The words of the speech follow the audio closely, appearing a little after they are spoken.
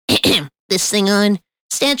this thing on.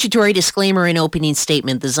 Statutory disclaimer and opening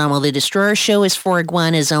statement. The Zamo the Destroyer show is for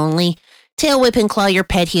iguanas only. Tail whip and claw your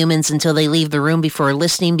pet humans until they leave the room before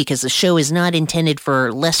listening, because the show is not intended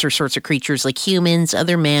for lesser sorts of creatures like humans,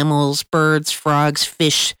 other mammals, birds, frogs,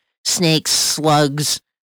 fish, snakes, slugs,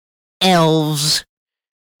 elves,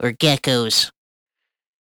 or geckos.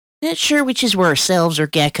 Not sure which is worse, elves or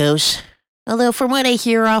geckos. Although from what I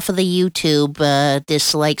hear off of the YouTube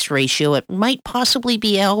dislikes ratio, it might possibly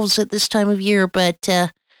be elves at this time of year, but I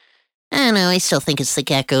don't know, I still think it's the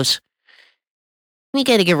geckos. We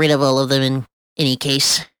gotta get rid of all of them in any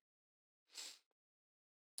case.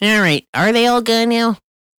 Alright, are they all gone now?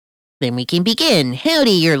 Then we can begin. Howdy,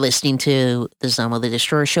 you're listening to the Zamo the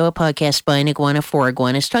Destroyer Show, a podcast by an iguana for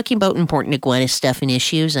iguanas, talking about important iguana stuff and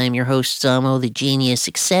issues. I'm your host, Zamo, the genius,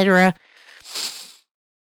 etc.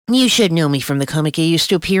 You should know me from the comic I used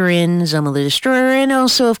to appear in, Zamo the Destroyer, and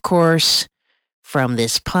also, of course, from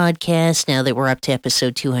this podcast, now that we're up to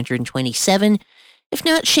episode 227. If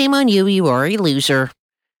not, shame on you, you are a loser.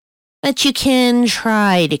 But you can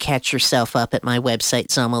try to catch yourself up at my website,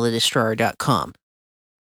 ZamoTheDestroyer.com.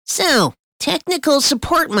 So, Technical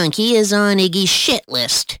Support Monkey is on Iggy's shit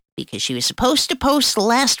list, because she was supposed to post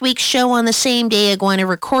last week's show on the same day Iguana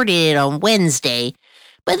recorded it on Wednesday,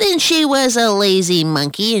 but then she was a lazy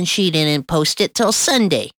monkey and she didn't post it till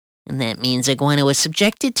Sunday. And that means Iguana was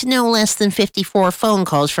subjected to no less than 54 phone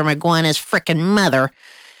calls from Iguana's frickin' mother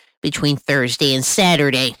between Thursday and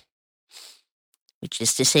Saturday. Which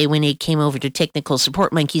is to say, when it came over to Technical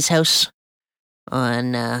Support Monkey's house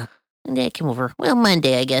on,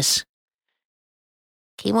 Monday, I guess.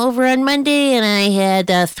 Came over on Monday and I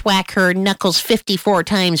had thwack her knuckles 54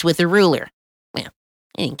 times with a ruler. Well,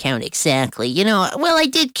 I didn't count exactly, I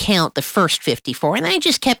did count the first 54 and I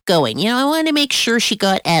just kept going. I wanted to make sure she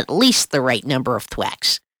got at least the right number of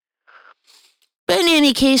thwacks. But in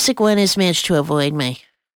any case, Iguana's managed to avoid my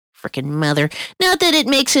frickin' mother. Not that it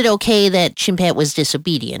makes it okay that Chimpette was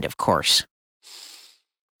disobedient, of course.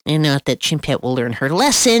 And not that Chimpette will learn her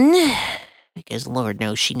lesson, because Lord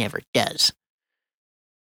knows she never does.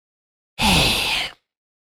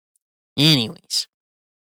 Anyways,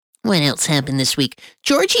 what else happened this week?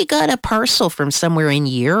 Georgie got a parcel from somewhere in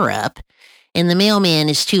Europe, and the mailman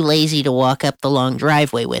is too lazy to walk up the long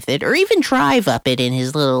driveway with it, or even drive up it in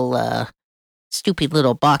his little, stupid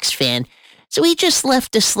little box van. So he just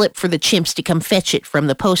left a slip for the chimps to come fetch it from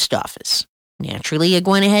the post office. Naturally,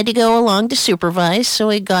 Iguana had to go along to supervise, so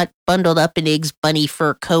he got bundled up in Ig's bunny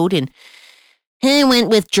fur coat and went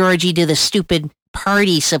with Georgie to the stupid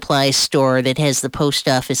party supply store that has the post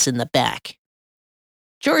office in the back.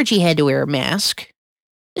 Georgie had to wear a mask,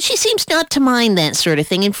 but she seems not to mind that sort of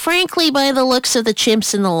thing, and frankly, by the looks of the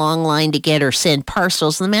chimps in the long line to get or send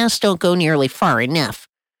parcels, the masks don't go nearly far enough.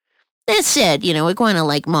 That said, Iguana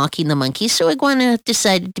liked mocking the monkeys, so Iguana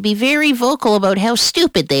decided to be very vocal about how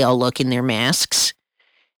stupid they all look in their masks.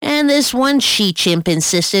 And this one she-chimp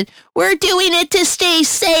insisted, "We're doing it to stay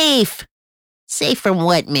safe." Safe from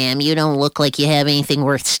what, ma'am? You don't look like you have anything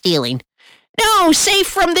worth stealing. No, safe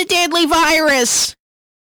from the deadly virus.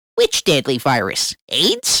 Which deadly virus?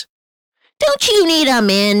 AIDS? Don't you need a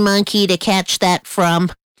man monkey to catch that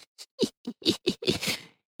from?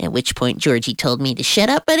 At which point Georgie told me to shut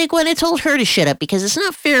up, but Iguana told her to shut up because it's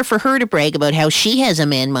not fair for her to brag about how she has a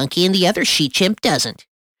man monkey and the other she-chimp doesn't.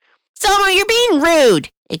 Zamo, you're being rude.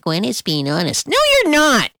 Iguana's being honest. No, you're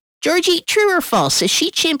not. Georgie, true or false, a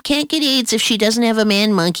she-chimp can't get AIDS if she doesn't have a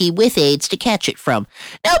man monkey with AIDS to catch it from.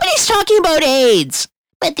 Nobody's talking about AIDS.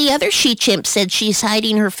 But the other she-chimp said she's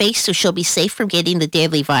hiding her face so she'll be safe from getting the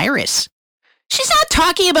deadly virus. She's not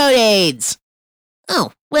talking about AIDS.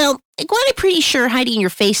 Oh, well, Iguana pretty sure hiding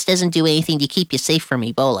your face doesn't do anything to keep you safe from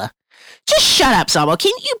Ebola. Just shut up, Zamo.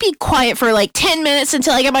 Can you be quiet for 10 minutes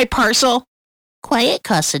until I get my parcel? Quiet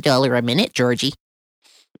costs $1 a minute, Georgie.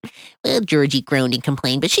 Well, Georgie groaned and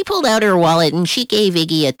complained, but she pulled out her wallet and she gave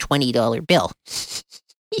Iggy a $20 bill.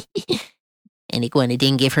 And Iguana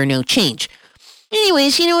didn't give her no change.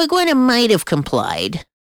 Anyways, Iguana might have complied,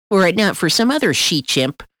 were it not for some other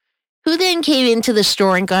she-chimp, who then came into the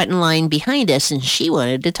store and got in line behind us, and she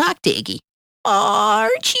wanted to talk to Iggy.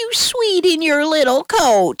 Aren't you sweet in your little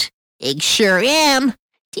coat? Ig sure am.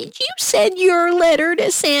 Did you send your letter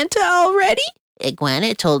to Santa already?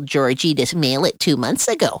 Iguana told Georgie to mail it 2 months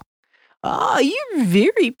ago. You're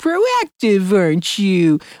very proactive, aren't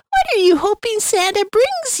you? What are you hoping Santa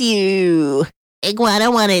brings you? Iguana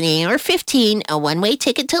wanted an AR-15, a one-way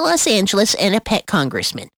ticket to Los Angeles, and a pet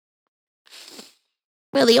congressman.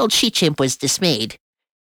 Well, the old she-chimp was dismayed.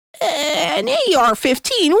 An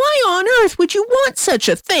AR-15? Why on earth would you want such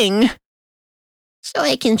a thing? so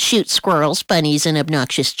I can shoot squirrels, bunnies, and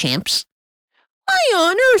obnoxious chimps. Why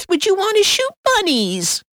on earth would you want to shoot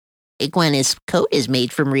bunnies? Iguana's coat is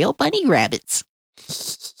made from real bunny rabbits.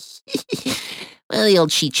 Well, the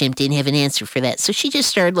old she-chimp didn't have an answer for that, so she just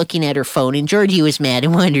started looking at her phone, and Georgie was mad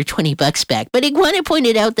and wanted her $20 back. But Iguana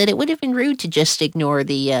pointed out that it would have been rude to just ignore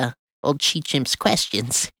the old she-chimp's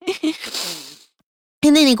questions.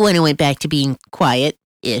 And then Iguana went back to being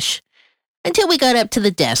quiet-ish, until we got up to the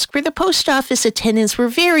desk, where the post office attendants were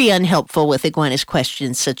very unhelpful with Iguana's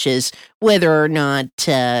questions, such as whether or not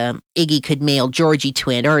Iggy could mail Georgie to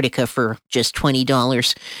Antarctica for just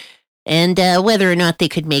 $20, and whether or not they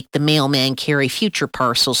could make the mailman carry future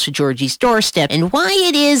parcels to Georgie's doorstep, and why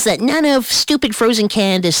it is that none of stupid Frozen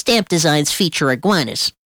Canada's stamp designs feature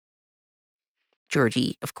iguanas.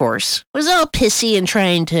 Georgie, of course, was all pissy and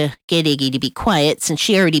trying to get Iggy to be quiet, since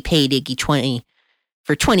she already paid Iggy 20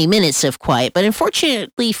 minutes of quiet, but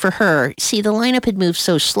unfortunately for her, see, the lineup had moved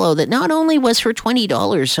so slow that not only was her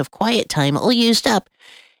 $20 of quiet time all used up,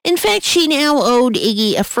 in fact, she now owed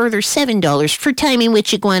Iggy a further $7 for time in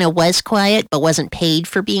which Iguana was quiet but wasn't paid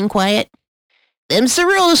for being quiet. Them's the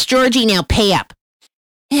rules, Georgie, now pay up.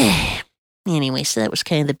 Anyway, so that was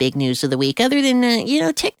kind of the big news of the week, other than,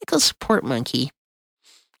 technical support monkey.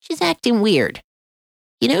 She's acting weird.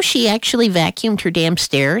 She actually vacuumed her damn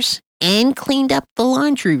stairs and cleaned up the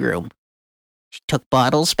laundry room. She took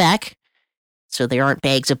bottles back, so there aren't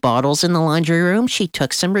bags of bottles in the laundry room. She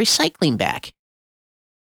took some recycling back.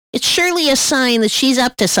 It's surely a sign that she's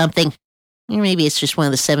up to something. Or maybe it's just one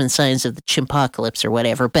of the 7 signs of the chimpocalypse or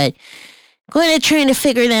whatever, but going to trying to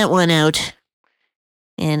figure that one out.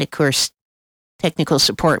 And, of course, technical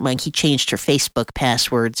support monkey changed her Facebook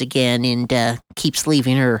passwords again and keeps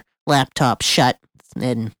leaving her laptop shut,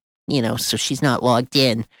 and, so she's not logged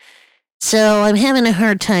in. So I'm having a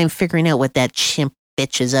hard time figuring out what that chimp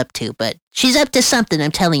bitch is up to, but she's up to something,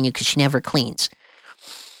 I'm telling you, because she never cleans.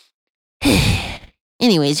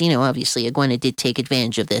 Anyways, obviously Iguana did take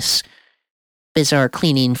advantage of this bizarre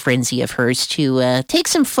cleaning frenzy of hers to take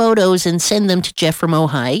some photos and send them to Jeff from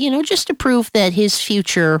Ojai, just to prove that his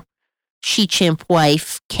future she-chimp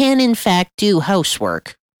wife can in fact do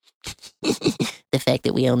housework. The fact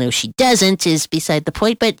that we all know she doesn't is beside the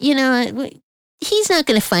point, but, he's not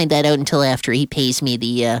going to find that out until after he pays me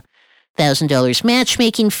the $1,000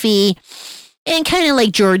 matchmaking fee, and kind of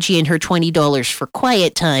like Georgie and her $20 for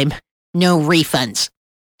quiet time, no refunds.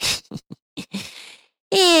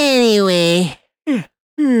 Anyway, yeah.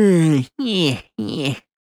 I'm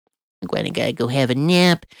going to gotta go have a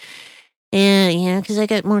nap. Because I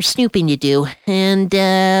got more snooping to do. And,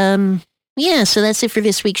 so that's it for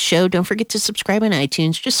this week's show. Don't forget to subscribe on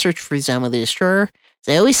iTunes. Just search for Zamo the Destroyer.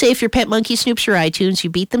 As I always say, if your pet monkey snoops your iTunes, you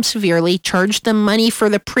beat them severely, charge them money for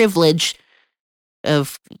the privilege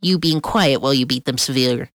of you being quiet while you beat them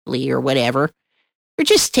severely or whatever. Or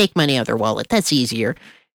just take money out of their wallet. That's easier.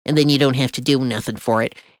 And then you don't have to do nothing for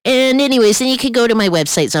it. And anyways, then you can go to my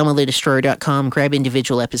website, ZamoTheDestroyer.com, grab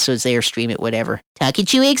individual episodes there, stream it, whatever. Talk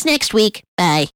at you eggs next week. Bye.